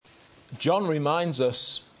John reminds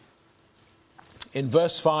us in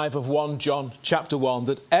verse 5 of 1 John chapter 1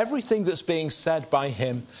 that everything that's being said by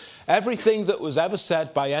him, everything that was ever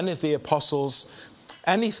said by any of the apostles,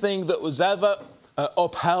 anything that was ever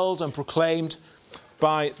upheld and proclaimed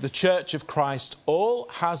by the Church of Christ, all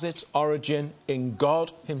has its origin in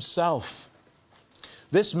God himself.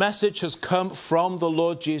 This message has come from the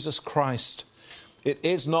Lord Jesus Christ. It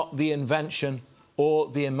is not the invention or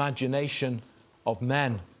the imagination of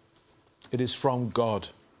men. It is from God.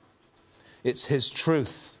 It's his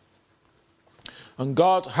truth. And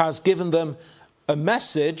God has given them a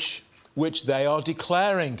message which they are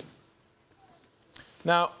declaring.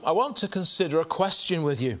 Now, I want to consider a question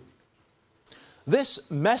with you. This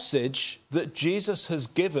message that Jesus has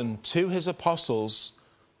given to his apostles,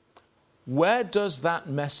 where does that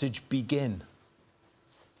message begin?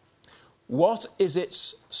 What is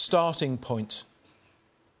its starting point?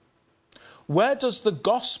 Where does the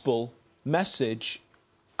gospel message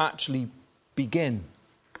actually begin?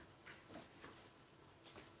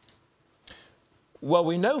 Well,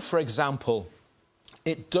 we know, for example,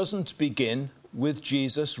 it doesn't begin with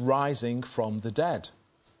Jesus rising from the dead.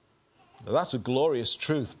 Now, that's a glorious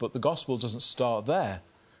truth, but the gospel doesn't start there.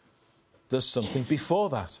 There's something before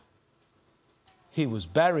that. He was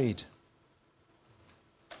buried.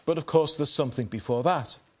 But of course, there's something before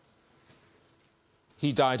that.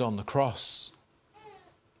 He died on the cross.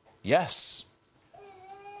 Yes.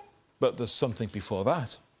 But there's something before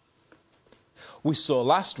that. We saw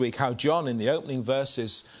last week how John, in the opening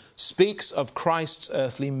verses, speaks of Christ's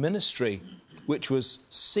earthly ministry, which was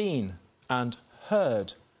seen and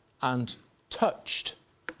heard and touched.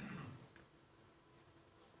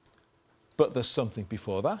 But there's something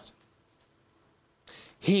before that.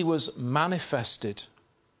 He was manifested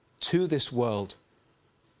to this world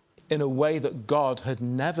in a way that God had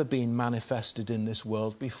never been manifested in this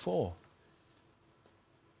world before.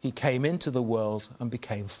 He came into the world and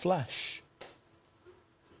became flesh.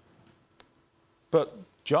 But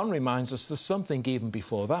John reminds us there's something even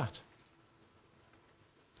before that.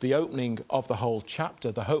 The opening of the whole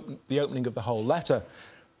chapter, the opening of the whole letter,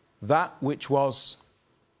 that which was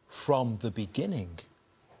from the beginning,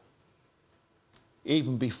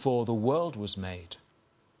 even before the world was made.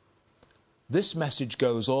 This message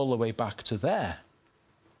goes all the way back to there.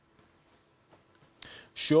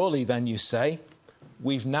 Surely then, you say,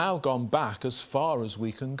 we've now gone back as far as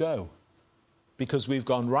we can go, because we've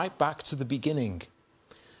gone right back to the beginning,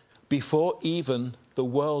 before even the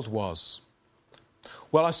world was.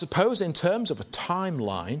 Well, I suppose in terms of a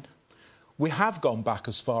timeline, we have gone back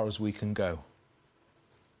as far as we can go.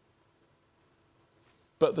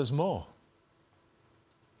 But there's more.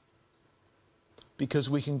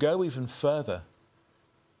 Because we can go even further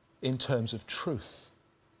in terms of truth.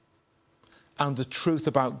 And the truth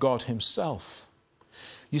about God himself.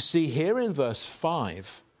 You see, here in verse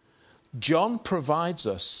 5, John provides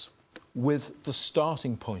us with the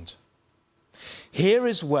starting point. Here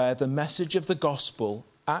is where the message of the gospel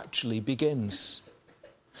actually begins.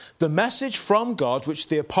 The message from God which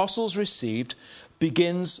the apostles received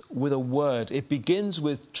begins with a word. It begins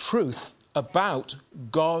with truth about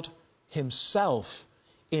God himself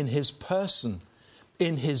in his person,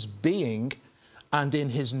 in his being, and in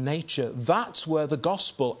his nature. That's where the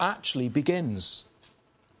gospel actually begins.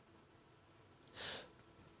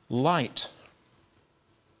 Light,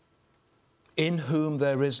 in whom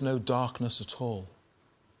there is no darkness at all.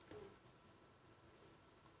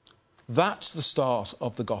 That's the start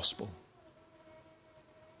of the gospel.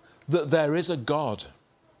 That there is a God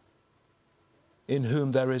in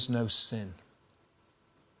whom there is no sin.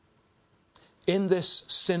 In this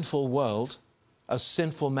sinful world, as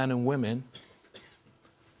sinful men and women,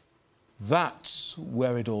 that's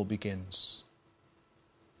where it all begins.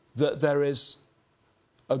 That there is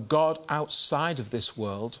a God outside of this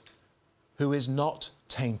world who is not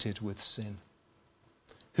tainted with sin,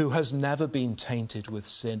 who has never been tainted with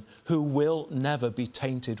sin, who will never be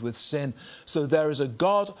tainted with sin. So there is a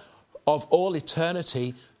God of all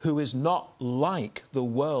eternity who is not like the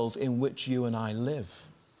world in which you and I live.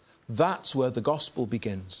 That's where the gospel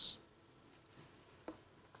begins.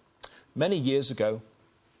 Many years ago,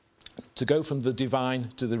 to go from the divine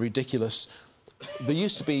to the ridiculous, there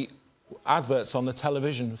used to be adverts on the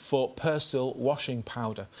television for Persil washing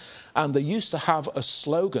powder. And they used to have a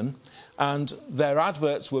slogan, and their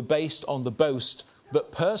adverts were based on the boast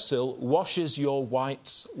that Persil washes your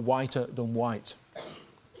whites whiter than white.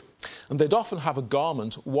 And they'd often have a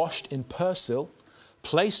garment washed in Persil,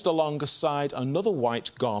 placed alongside another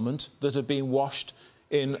white garment that had been washed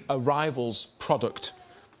in a rival's product.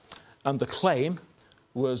 And the claim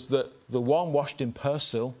was that the one washed in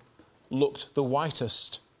Persil looked the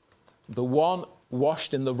whitest. The one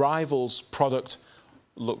washed in the rival's product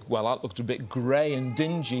looked a bit grey and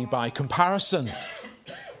dingy by comparison.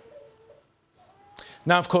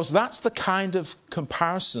 Now, of course, that's the kind of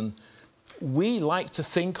comparison we like to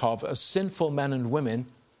think of as sinful men and women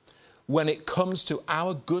when it comes to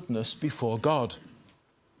our goodness before God.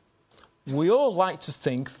 We all like to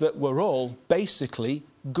think that we're all basically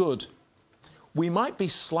good. We might be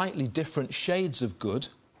slightly different shades of good,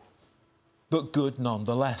 but good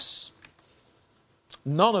nonetheless.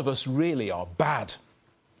 None of us really are bad.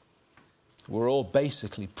 We're all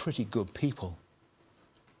basically pretty good people.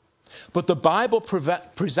 But the Bible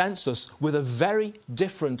presents us with a very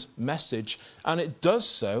different message, and it does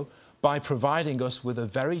so by providing us with a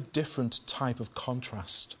very different type of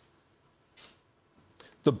contrast.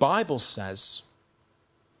 The Bible says,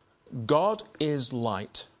 God is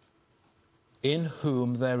light, in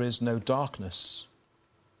whom there is no darkness.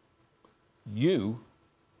 You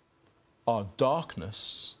are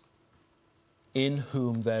darkness, in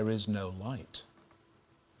whom there is no light.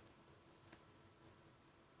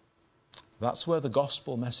 That's where the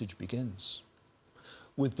gospel message begins,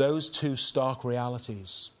 with those two stark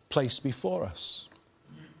realities placed before us.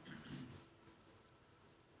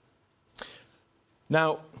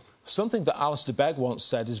 Now, something that Alistair Begg once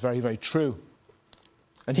said is very, very true.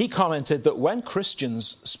 And he commented that when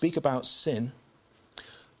Christians speak about sin,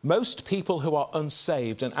 most people who are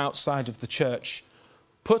unsaved and outside of the church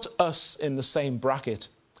put us in the same bracket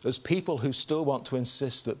as people who still want to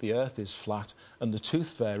insist that the earth is flat and the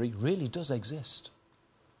tooth fairy really does exist.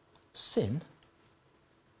 Sin?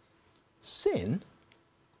 Sin?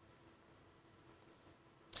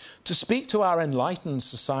 To speak to our enlightened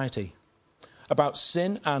society about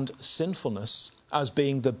sin and sinfulness as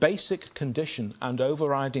being the basic condition and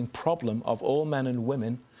overriding problem of all men and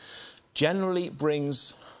women generally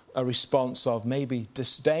brings a response of maybe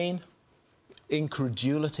disdain,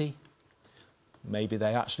 incredulity. Maybe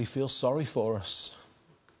they actually feel sorry for us.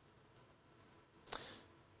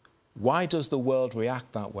 Why does the world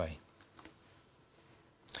react that way?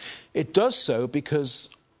 It does so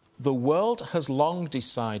because the world has long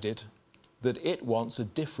decided that it wants a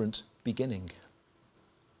different beginning.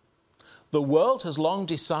 The world has long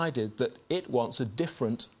decided that it wants a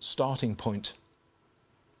different starting point.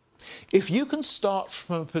 If you can start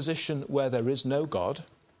from a position where there is no God,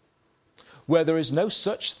 where there is no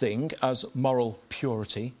such thing as moral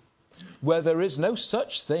purity, where there is no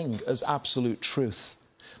such thing as absolute truth,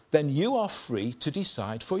 then you are free to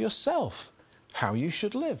decide for yourself how you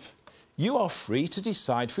should live. You are free to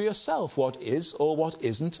decide for yourself what is or what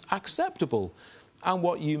isn't acceptable, and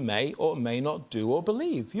what you may or may not do or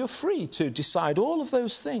believe. You're free to decide all of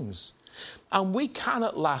those things. And we can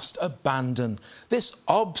at last abandon this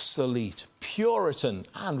obsolete, Puritan,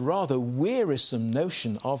 and rather wearisome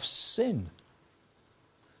notion of sin.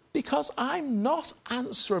 Because I'm not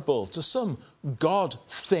answerable to some God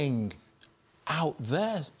thing out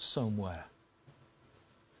there somewhere.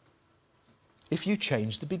 If you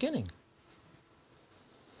change the beginning.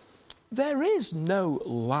 There is no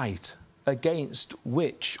light against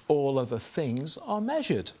which all other things are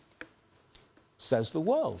measured, says the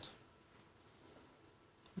world.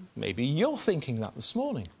 Maybe you're thinking that this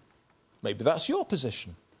morning. Maybe that's your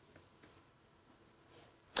position.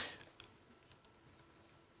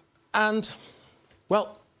 And,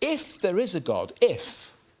 well, if there is a God,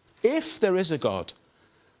 if there is a God,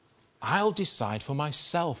 I'll decide for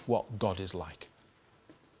myself what God is like.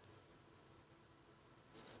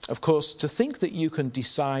 Of course, to think that you can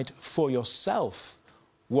decide for yourself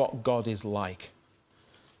what God is like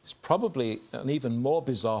is probably an even more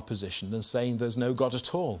bizarre position than saying there's no God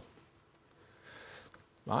at all.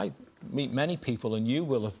 I meet many people, and you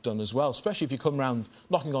will have done as well, especially if you come around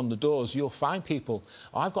knocking on the doors, you'll find people,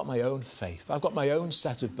 I've got my own faith, I've got my own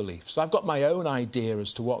set of beliefs, I've got my own idea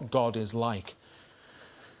as to what God is like.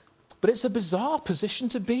 But it's a bizarre position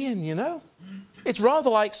to be in, you know. It's rather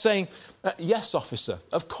like saying, yes, officer,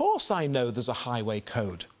 of course I know there's a highway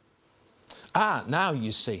code. Now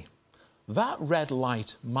you see, that red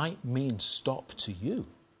light might mean stop to you,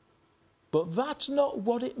 but that's not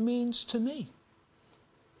what it means to me.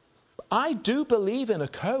 I do believe in a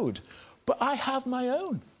code, but I have my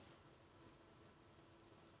own.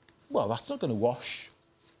 Well, that's not going to wash.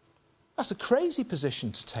 That's a crazy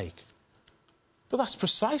position to take. But that's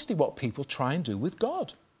precisely what people try and do with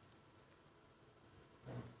God.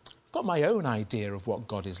 I've got my own idea of what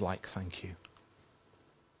God is like, thank you.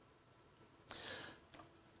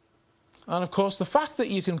 And of course, the fact that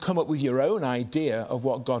you can come up with your own idea of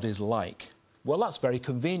what God is like, well, that's very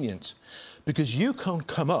convenient, because you can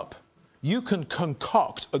come up You can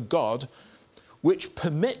concoct a God which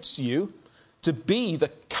permits you to be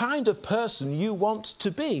the kind of person you want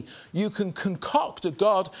to be. You can concoct a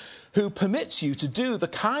God who permits you to do the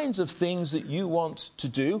kinds of things that you want to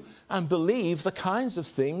do and believe the kinds of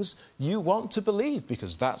things you want to believe,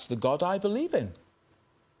 because that's the God I believe in.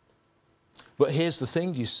 But here's the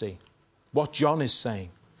thing, you see, what John is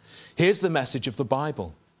saying. Here's the message of the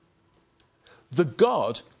Bible. The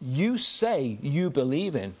God you say you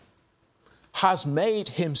believe in has made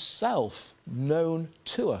himself known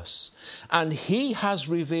to us, and he has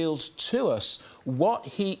revealed to us what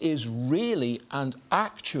he is really and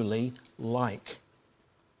actually like.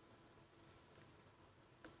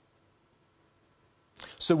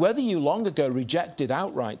 So whether you long ago rejected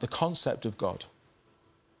outright the concept of God,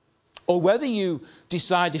 or whether you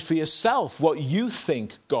decided for yourself what you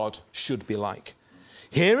think God should be like,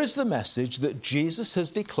 here is the message that Jesus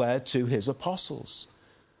has declared to his apostles.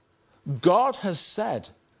 God has said,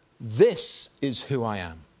 this is who I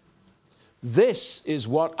am. This is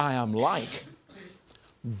what I am like.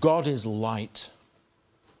 God is light,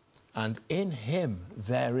 and in him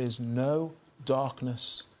there is no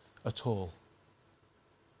darkness at all.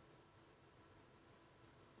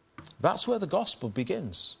 That's where the gospel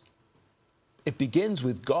begins. It begins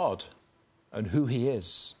with God and who he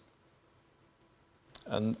is,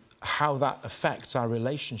 and how that affects our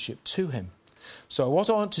relationship to him. So what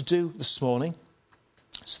I want to do this morning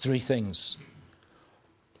is three things.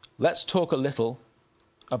 Let's talk a little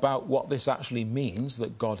about what this actually means,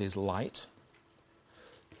 that God is light.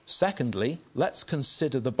 Secondly, let's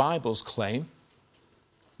consider the Bible's claim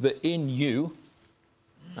that in you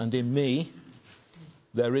and in me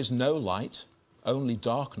there is no light, only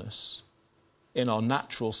darkness in our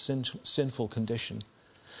natural sinful condition.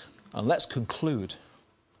 And let's conclude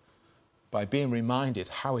by being reminded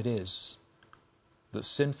how it is that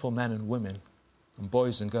sinful men and women and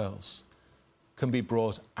boys and girls can be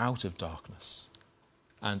brought out of darkness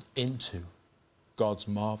and into God's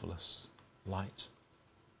marvelous light.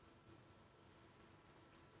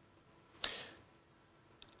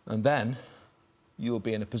 And then you'll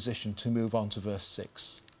be in a position to move on to verse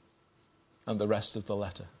 6 and the rest of the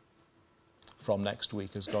letter from next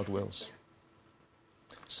week, as God wills.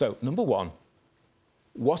 So, number one,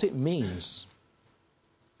 what it means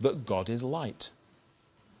that God is light.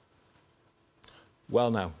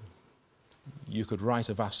 Well now, you could write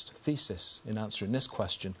a vast thesis in answering this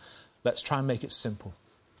question. Let's try and make it simple.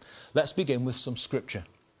 Let's begin with some scripture.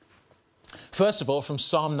 First of all, from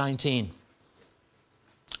Psalm 19.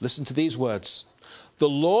 Listen to these words. The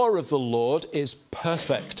law of the Lord is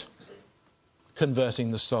perfect,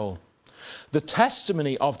 converting the soul. The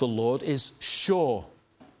testimony of the Lord is sure,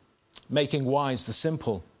 making wise the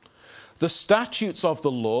simple. The statutes of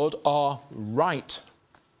the Lord are right,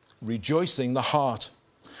 rejoicing the heart.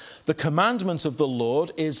 The commandment of the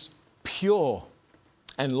Lord is pure,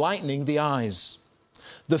 enlightening the eyes.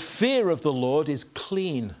 The fear of the Lord is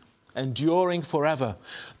clean, enduring forever.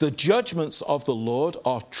 The judgments of the Lord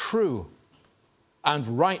are true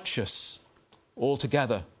and righteous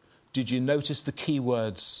altogether. Did you notice the key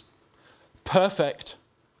words? Perfect,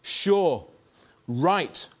 sure,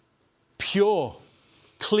 right, pure,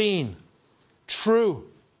 clean, true,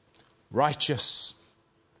 righteous.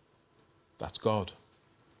 That's God.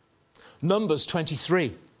 Numbers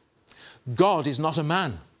 23. God is not a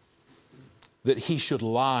man that he should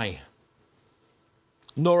lie,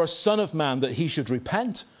 nor a son of man that he should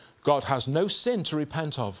repent. God has no sin to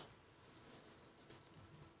repent of.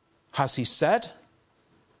 Has he said?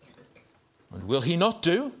 And will he not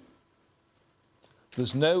do?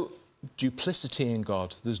 There's no duplicity in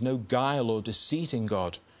God. There's no guile or deceit in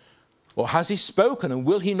God. Or has he spoken, and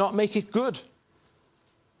will he not make it good?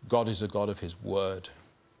 God is a God of his word.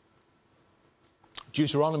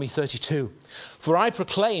 Deuteronomy 32. For I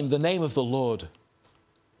proclaim the name of the Lord.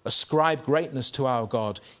 Ascribe greatness to our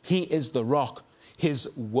God. He is the rock.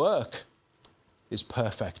 His work is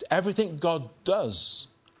perfect. Everything God does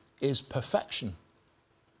is perfection.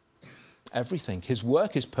 Everything. His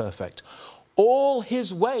work is perfect. All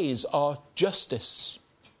his ways are justice.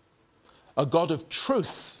 A God of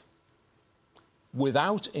truth,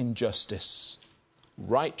 without injustice.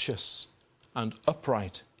 Righteous and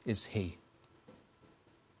upright is he.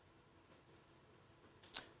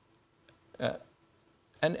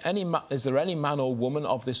 Is there any man or woman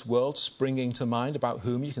of this world springing to mind about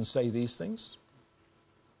whom you can say these things?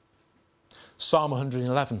 Psalm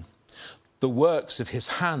 111. The works of his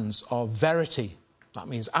hands are verity. That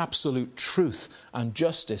means absolute truth and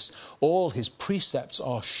justice. All his precepts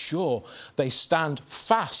are sure. They stand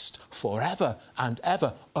fast forever and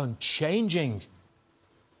ever, unchanging.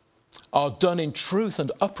 are done in truth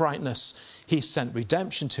and uprightness. He's sent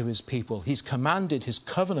redemption to his people. He's commanded his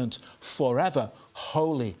covenant forever.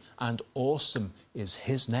 Holy and awesome is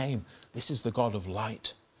his name. This is the God of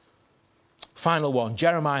light. Final one,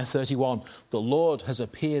 Jeremiah 31. The Lord has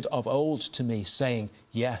appeared of old to me, saying,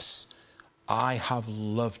 yes, I have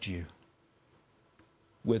loved you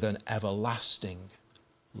with an everlasting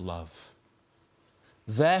love.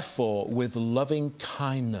 Therefore, with loving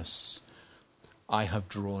kindness, I have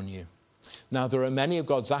drawn you. Now, there are many of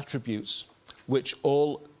God's attributes which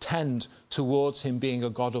all tend towards him being a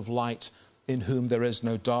God of light in whom there is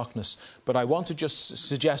no darkness. But I want to just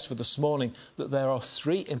suggest for this morning that there are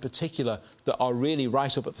three in particular that are really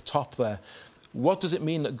right up at the top there. What does it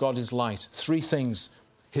mean that God is light? Three things.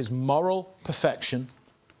 His moral perfection,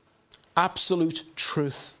 absolute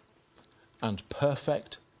truth, and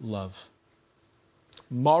perfect love.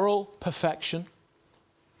 Moral perfection,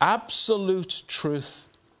 absolute truth,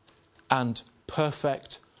 and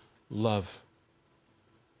perfect love.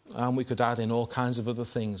 And we could add in all kinds of other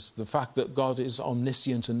things. The fact that God is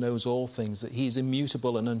omniscient and knows all things, that he's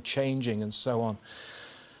immutable and unchanging and so on.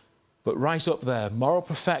 But right up there, moral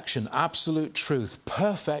perfection, absolute truth,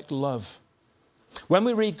 perfect love. When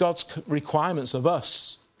we read God's requirements of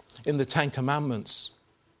us in the Ten Commandments,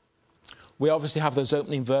 we obviously have those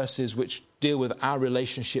opening verses which deal with our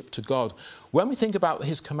relationship to God. When we think about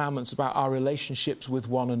his commandments about our relationships with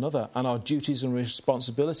one another and our duties and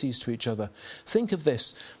responsibilities to each other, think of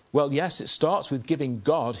this. Well, yes, it starts with giving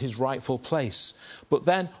God his rightful place, but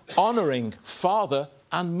then honouring father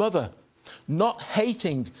and mother, not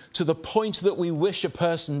hating to the point that we wish a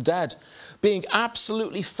person dead, being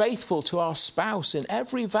absolutely faithful to our spouse in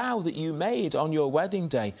every vow that you made on your wedding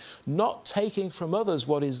day, not taking from others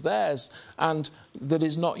what is theirs and that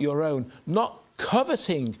is not your own, not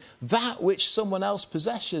coveting that which someone else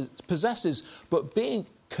possesses, but being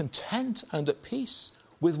content and at peace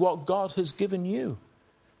with what God has given you.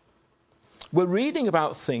 We're reading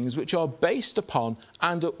about things which are based upon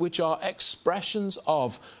and which are expressions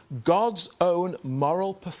of God's own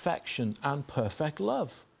moral perfection and perfect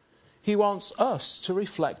love. He wants us to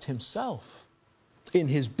reflect himself in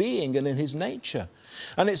his being and in his nature.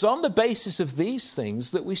 And it's on the basis of these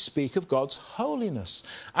things that we speak of God's holiness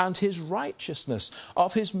and his righteousness,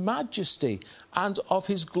 of his majesty and of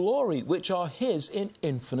his glory, which are his in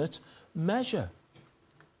infinite measure.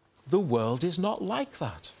 The world is not like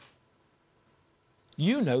that.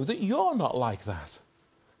 You know that you're not like that.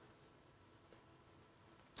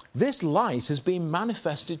 This light has been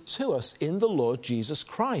manifested to us in the Lord Jesus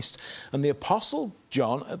Christ. And the Apostle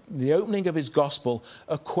John, at the opening of his gospel,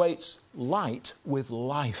 equates light with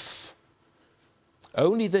life.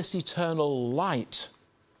 Only this eternal light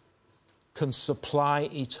can supply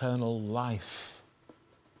eternal life.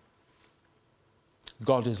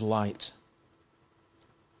 God is light.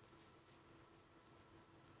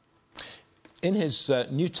 In his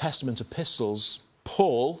New Testament epistles,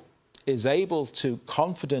 Paul is able to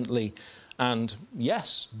confidently and,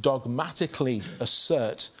 yes, dogmatically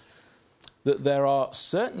assert that there are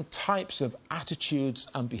certain types of attitudes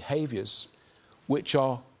and behaviours which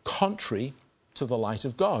are contrary to the light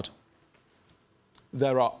of God.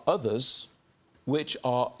 There are others which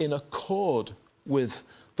are in accord with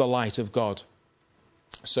the light of God.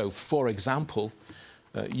 So, for example,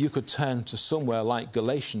 you could turn to somewhere like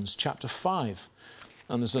Galatians chapter 5,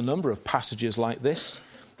 and there's a number of passages like this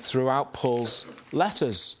throughout Paul's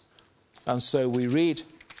letters. And so we read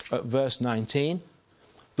at verse 19,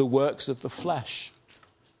 the works of the flesh.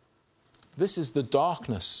 This is the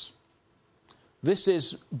darkness. This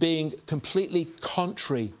is being completely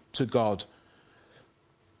contrary to God.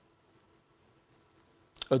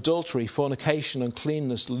 Adultery, fornication,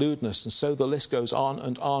 uncleanness, lewdness, and so the list goes on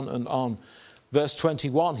and on and on. Verse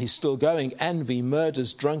 21, he's still going. Envy,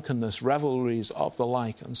 murders, drunkenness, revelries of the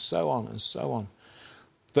like, and so on and so on.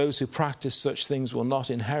 Those who practice such things will not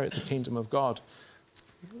inherit the kingdom of God.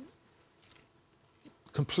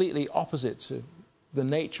 Completely opposite to the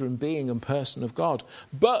nature and being and person of God.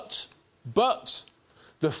 But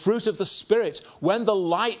the fruit of the Spirit, when the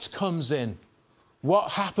light comes in,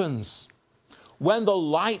 what happens? When the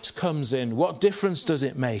light comes in, what difference does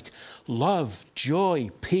it make? Love, joy,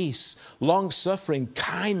 peace, long-suffering,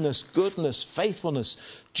 kindness, goodness,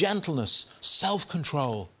 faithfulness, gentleness,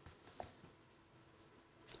 self-control.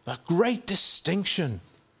 That great distinction.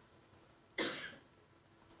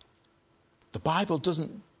 The Bible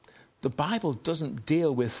doesn't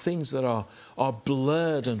deal with things that are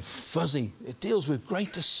blurred and fuzzy. It deals with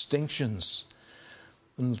great distinctions.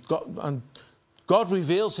 And God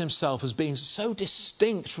reveals himself as being so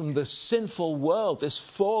distinct from the sinful world, this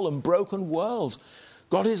fallen, broken world.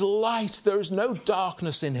 God is light. There is no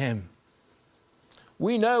darkness in him.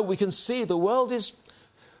 We know, we can see the world is,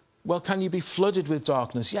 well, can you be flooded with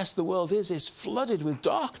darkness? Yes, the world is flooded with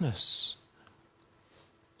darkness.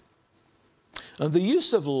 And the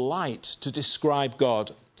use of light to describe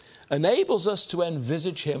God enables us to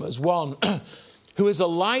envisage him as one who is a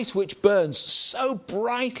light which burns so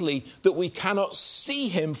brightly that we cannot see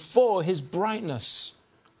him for his brightness.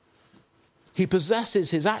 He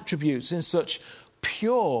possesses his attributes in such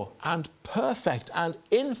pure and perfect and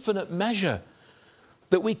infinite measure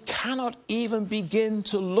that we cannot even begin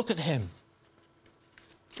to look at him.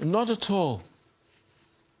 Not at all.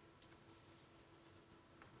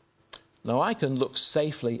 Now, I can look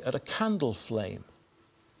safely at a candle flame.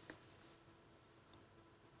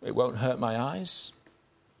 It won't hurt my eyes.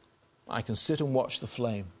 I can sit and watch the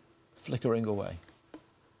flame flickering away.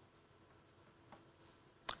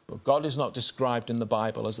 But God is not described in the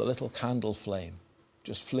Bible as a little candle flame,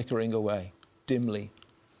 just flickering away dimly.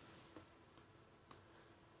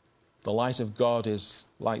 The light of God is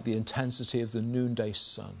like the intensity of the noonday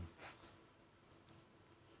sun.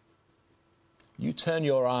 You turn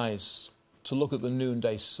your eyes to look at the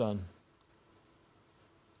noonday sun.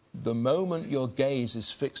 The moment your gaze is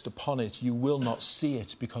fixed upon it, you will not see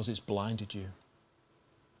it because it's blinded you.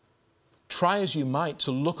 Try as you might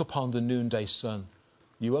to look upon the noonday sun,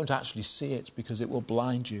 you won't actually see it because it will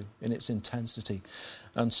blind you in its intensity.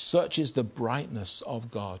 And such is the brightness of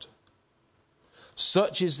God.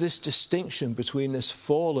 Such is this distinction between this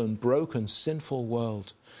fallen, broken, sinful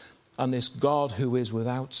world and this God who is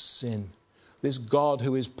without sin. This God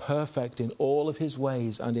who is perfect in all of his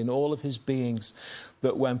ways and in all of his beings,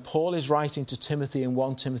 that when Paul is writing to Timothy in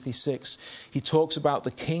 1 Timothy 6, he talks about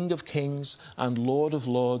the King of Kings and Lord of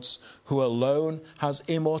Lords, who alone has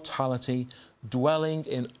immortality, dwelling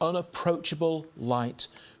in unapproachable light,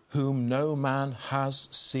 whom no man has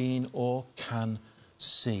seen or can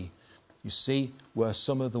see. You see where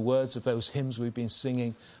some of the words of those hymns we've been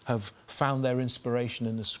singing have found their inspiration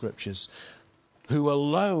in the Scriptures. Who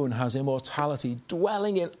alone has immortality,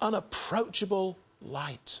 dwelling in unapproachable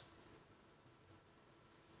light.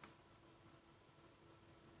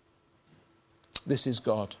 This is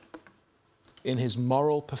God in his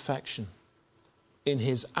moral perfection, in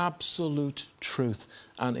his absolute truth,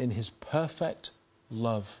 and in his perfect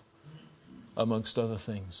love, amongst other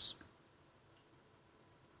things.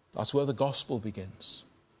 That's where the gospel begins.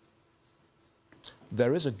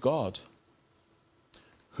 There is a God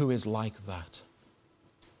who is like that.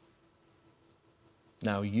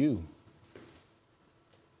 Now you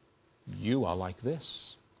are like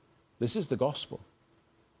this. This is the gospel.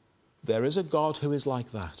 There is a God who is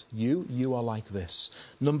like that. You are like this.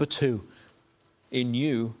 Number 2, in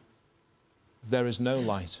you there is no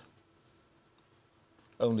light,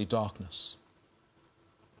 only darkness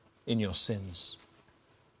in your sins.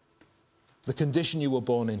 The condition you were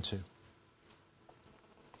born into.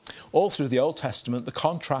 All through the Old Testament, the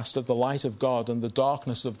contrast of the light of God and the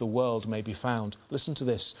darkness of the world may be found. Listen to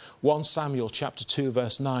this. 1 Samuel chapter 2,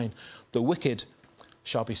 verse 9. The wicked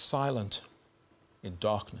shall be silent in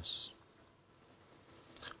darkness.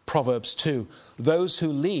 Proverbs 2. Those who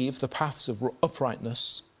leave the paths of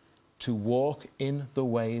uprightness to walk in the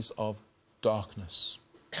ways of darkness.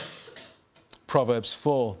 Proverbs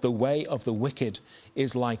 4. The way of the wicked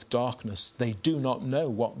is like darkness. They do not know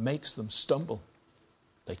what makes them stumble.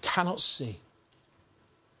 They cannot see.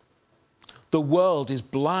 The world is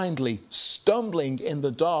blindly stumbling in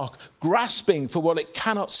the dark, grasping for what it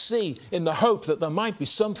cannot see in the hope that there might be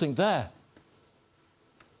something there.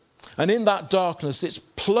 And in that darkness, it's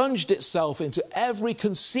plunged itself into every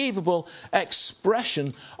conceivable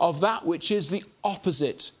expression of that which is the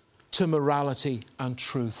opposite to morality and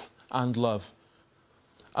truth and love.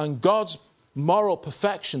 And God's moral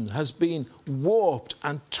perfection has been warped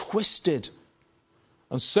and twisted.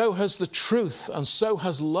 And so has the truth, and so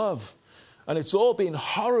has love. And it's all been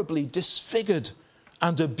horribly disfigured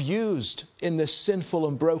and abused in this sinful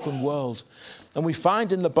and broken world. And we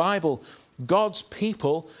find in the Bible God's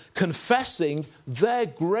people confessing their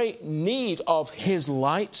great need of his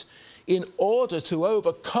light in order to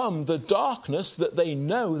overcome the darkness that they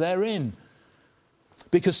know they're in.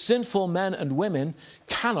 Because sinful men and women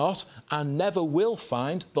cannot and never will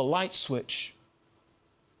find the light switch.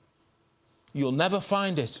 You'll never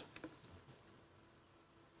find it.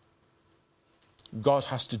 God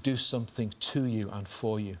has to do something to you and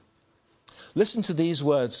for you. Listen to these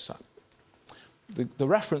words. The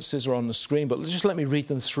references are on the screen, but just let me read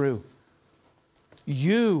them through.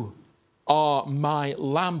 You are my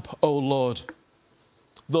lamp, O Lord.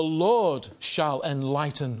 The Lord shall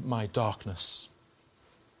enlighten my darkness.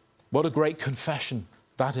 What a great confession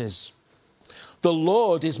that is. The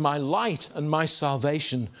Lord is my light and my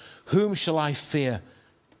salvation. Whom shall I fear?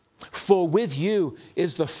 For with you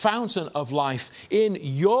is the fountain of life. In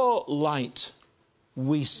your light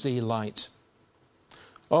we see light.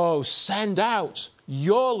 Oh, send out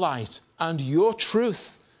your light and your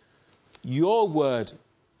truth. Your word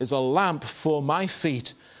is a lamp for my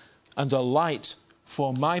feet and a light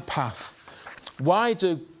for my path. Why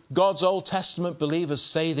do God's Old Testament believers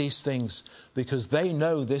say these things? Because they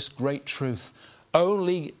know this great truth.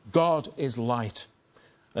 Only God is light.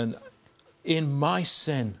 And in my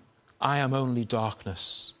sin, I am only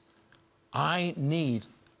darkness. I need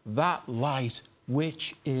that light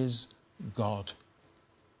which is God.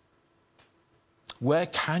 Where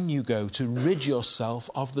can you go to rid yourself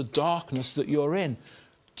of the darkness that you're in?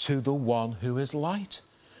 To the one who is light.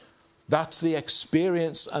 That's the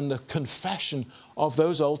experience and the confession of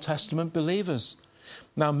those Old Testament believers.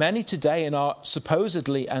 Now, many today in our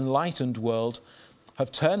supposedly enlightened world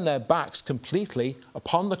have turned their backs completely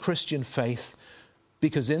upon the Christian faith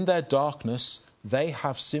because in their darkness they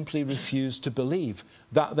have simply refused to believe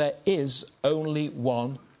that there is only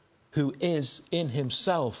one who is in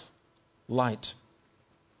himself light.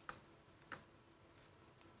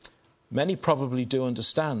 Many probably do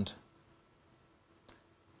understand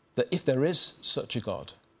that if there is such a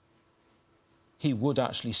God, he would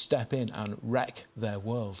actually step in and wreck their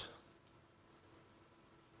world.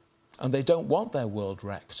 And they don't want their world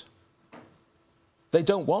wrecked. They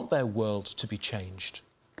don't want their world to be changed.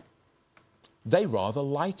 They rather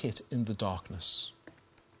like it in the darkness,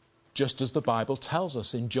 just as the Bible tells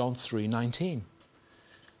us in John 3:19.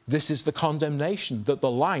 This is the condemnation, that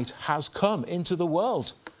the light has come into the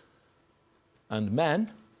world, and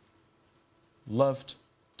men loved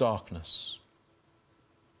darkness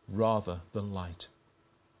rather than light.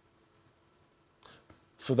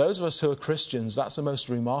 For those of us who are Christians, that's the most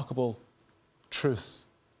remarkable truth.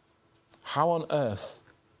 How on earth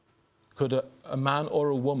could a man or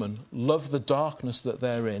a woman love the darkness that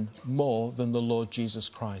they're in more than the Lord Jesus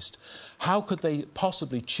Christ? How could they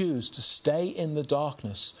possibly choose to stay in the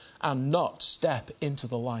darkness and not step into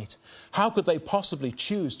the light? How could they possibly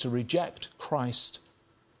choose to reject Christ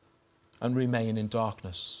and remain in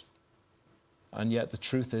darkness? And yet the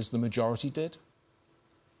truth is the majority did.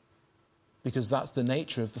 Because that's the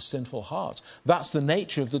nature of the sinful heart. That's the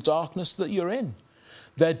nature of the darkness that you're in.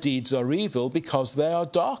 Their deeds are evil because they are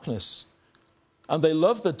darkness. And they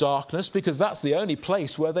love the darkness because that's the only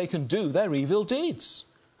place where they can do their evil deeds.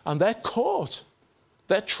 And they're caught.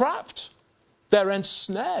 They're trapped. They're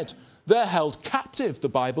ensnared. They're held captive. The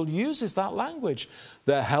Bible uses that language.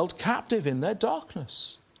 They're held captive in their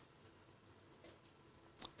darkness.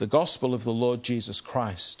 The gospel of the Lord Jesus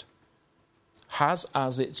Christ has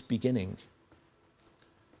as its beginning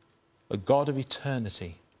a God of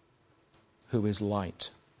eternity who is light,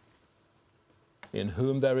 in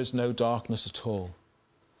whom there is no darkness at all,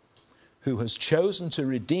 who has chosen to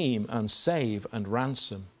redeem and save and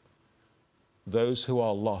ransom those who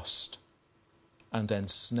are lost and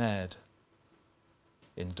ensnared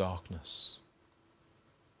in darkness.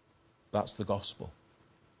 That's the gospel.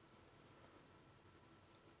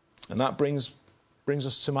 And that brings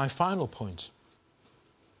us to my final point.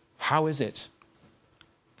 How is it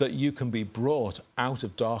that you can be brought out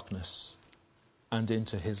of darkness and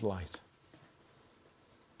into his light?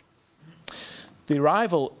 The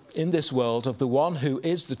arrival in this world of the one who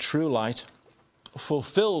is the true light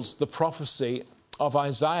fulfilled the prophecy of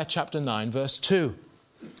Isaiah chapter 9, verse 2.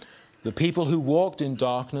 The people who walked in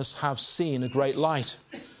darkness have seen a great light.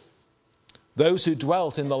 Those who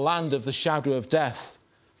dwelt in the land of the shadow of death,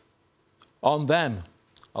 on them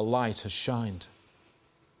a light has shined.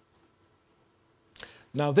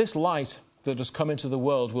 Now, this light that has come into the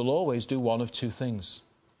world will always do one of two things.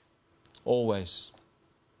 Always.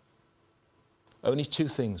 Only two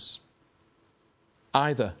things.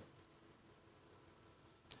 Either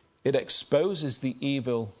it exposes the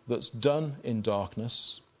evil that's done in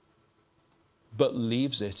darkness, but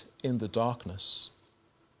leaves it in the darkness,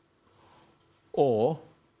 or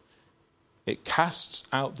it casts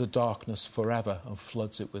out the darkness forever and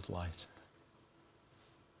floods it with light.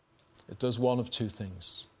 It does one of two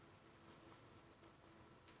things.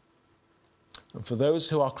 And for those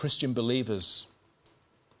who are Christian believers,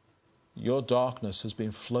 your darkness has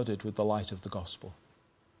been flooded with the light of the gospel.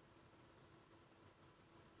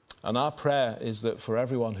 And our prayer is that for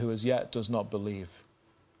everyone who as yet does not believe,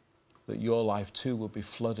 that your life too will be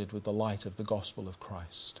flooded with the light of the gospel of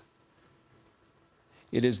Christ.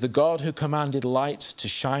 It is the God who commanded light to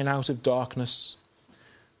shine out of darkness,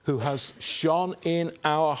 who has shone in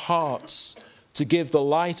our hearts to give the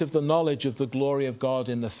light of the knowledge of the glory of God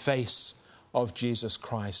in the face of Jesus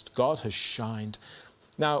Christ. God has shined.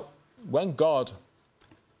 Now, when God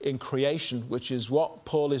in creation, which is what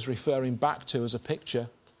Paul is referring back to as a picture,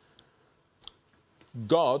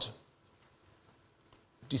 God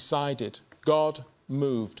decided, God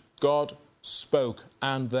moved, God spoke,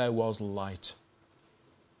 and there was light.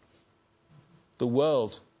 The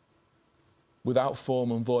world, without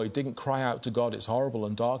form and void, didn't cry out to God, it's horrible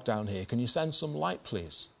and dark down here. Can you send some light,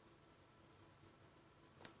 please?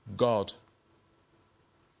 God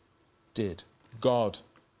did. God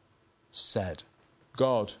said.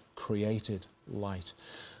 God created light.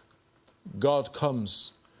 God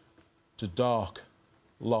comes to dark,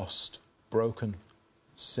 lost, broken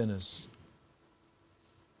sinners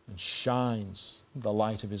and shines the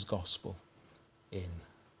light of his gospel in.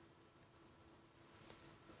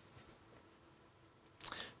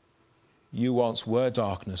 You once were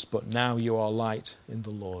darkness, but now you are light in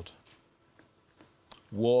the Lord.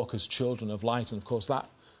 Walk as children of light. And of course, that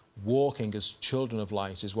walking as children of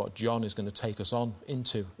light is what John is going to take us on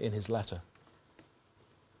into in his letter.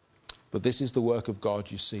 But this is the work of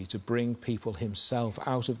God, you see, to bring people himself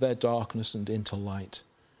out of their darkness and into light.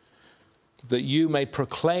 That you may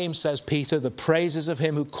proclaim, says Peter, the praises of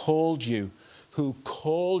him who called you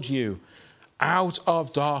out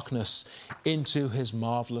of darkness into his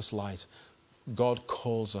marvelous light. God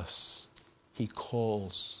calls us. He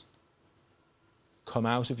calls. Come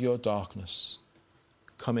out of your darkness.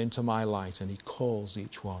 Come into my light. And he calls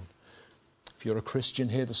each one. If you're a Christian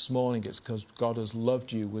here this morning, it's because God has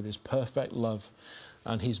loved you with his perfect love,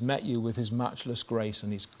 and he's met you with his matchless grace,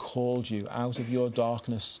 and he's called you out of your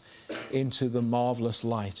darkness into the marvelous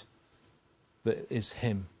light that is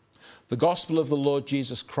him. The gospel of the Lord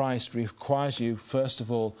Jesus Christ requires you, first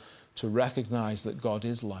of all, to recognize that God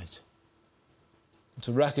is light,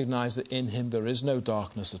 to recognize that in him there is no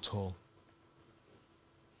darkness at all.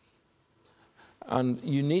 And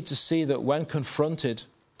you need to see that when confronted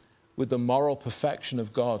with the moral perfection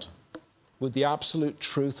of God, with the absolute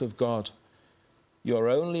truth of God, your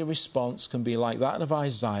only response can be like that of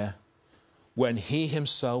Isaiah when he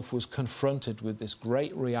himself was confronted with this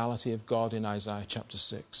great reality of God in Isaiah chapter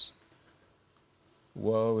 6.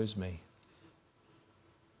 Woe is me.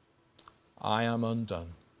 I am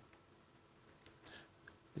undone,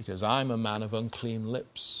 because I'm a man of unclean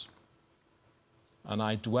lips, and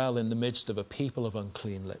I dwell in the midst of a people of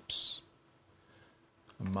unclean lips.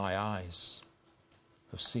 And my eyes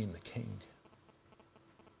have seen the King.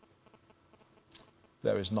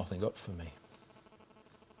 There is nothing up for me.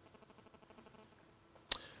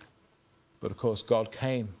 But of course, God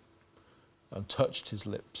came and touched his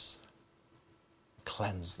lips,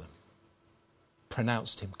 cleansed them,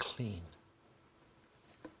 pronounced him clean.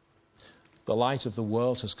 The light of the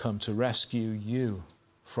world has come to rescue you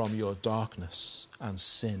from your darkness and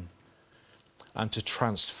sin, and to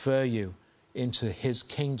transfer you into his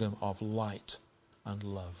kingdom of light and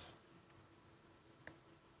love.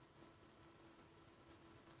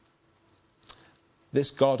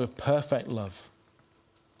 This God of perfect love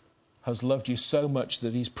has loved you so much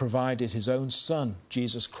that he's provided his own Son,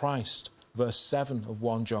 Jesus Christ, verse 7 of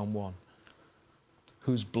 1 John 1,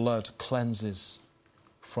 whose blood cleanses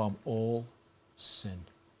from all sin.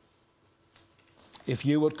 If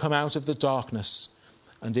you would come out of the darkness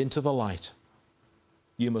and into the light,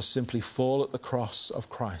 you must simply fall at the cross of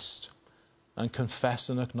Christ and confess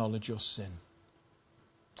and acknowledge your sin,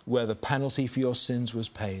 where the penalty for your sins was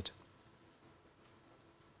paid.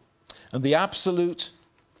 And the absolute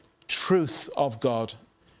truth of God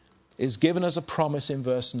is given as a promise in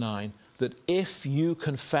verse 9, that if you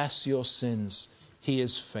confess your sins, he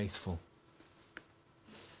is faithful.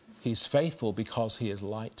 He's faithful because he is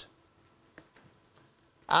light,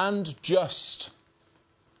 and just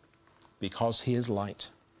because he is light,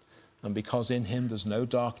 and because in him there's no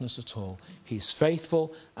darkness at all. He's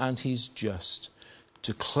faithful and he's just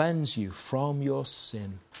to cleanse you from your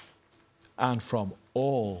sin and from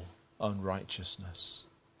all unrighteousness.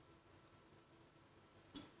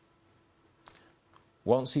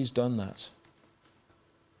 Once he's done that,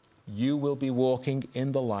 you will be walking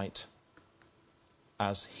in the light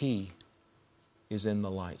as he is in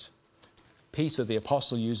the light. Peter the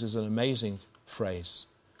apostle uses an amazing phrase,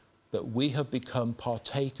 that we have become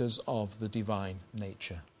partakers of the divine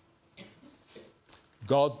nature.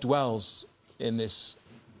 God dwells in this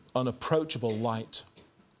unapproachable light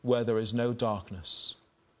where there is no darkness.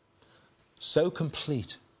 So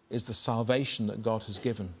complete is the salvation that God has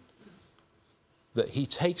given, that he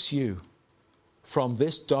takes you from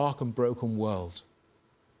this dark and broken world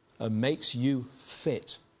and makes you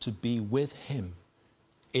fit to be with him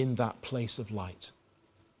in that place of light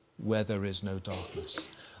where there is no darkness.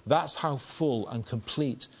 That's how full and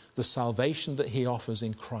complete the salvation that he offers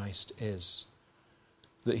in Christ is.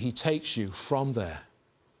 That he takes you from there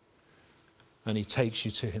and he takes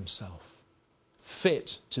you to himself,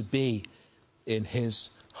 fit to be in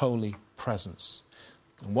his holy presence.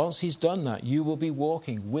 And once he's done that, you will be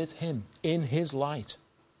walking with him in his light.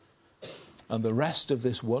 And the rest of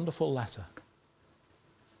this wonderful letter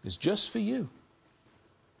is just for you,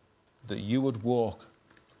 that you would walk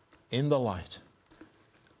in the light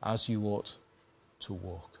as you ought to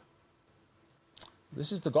walk.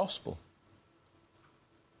 This is the gospel.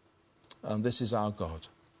 And this is our God.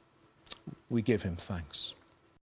 We give him thanks.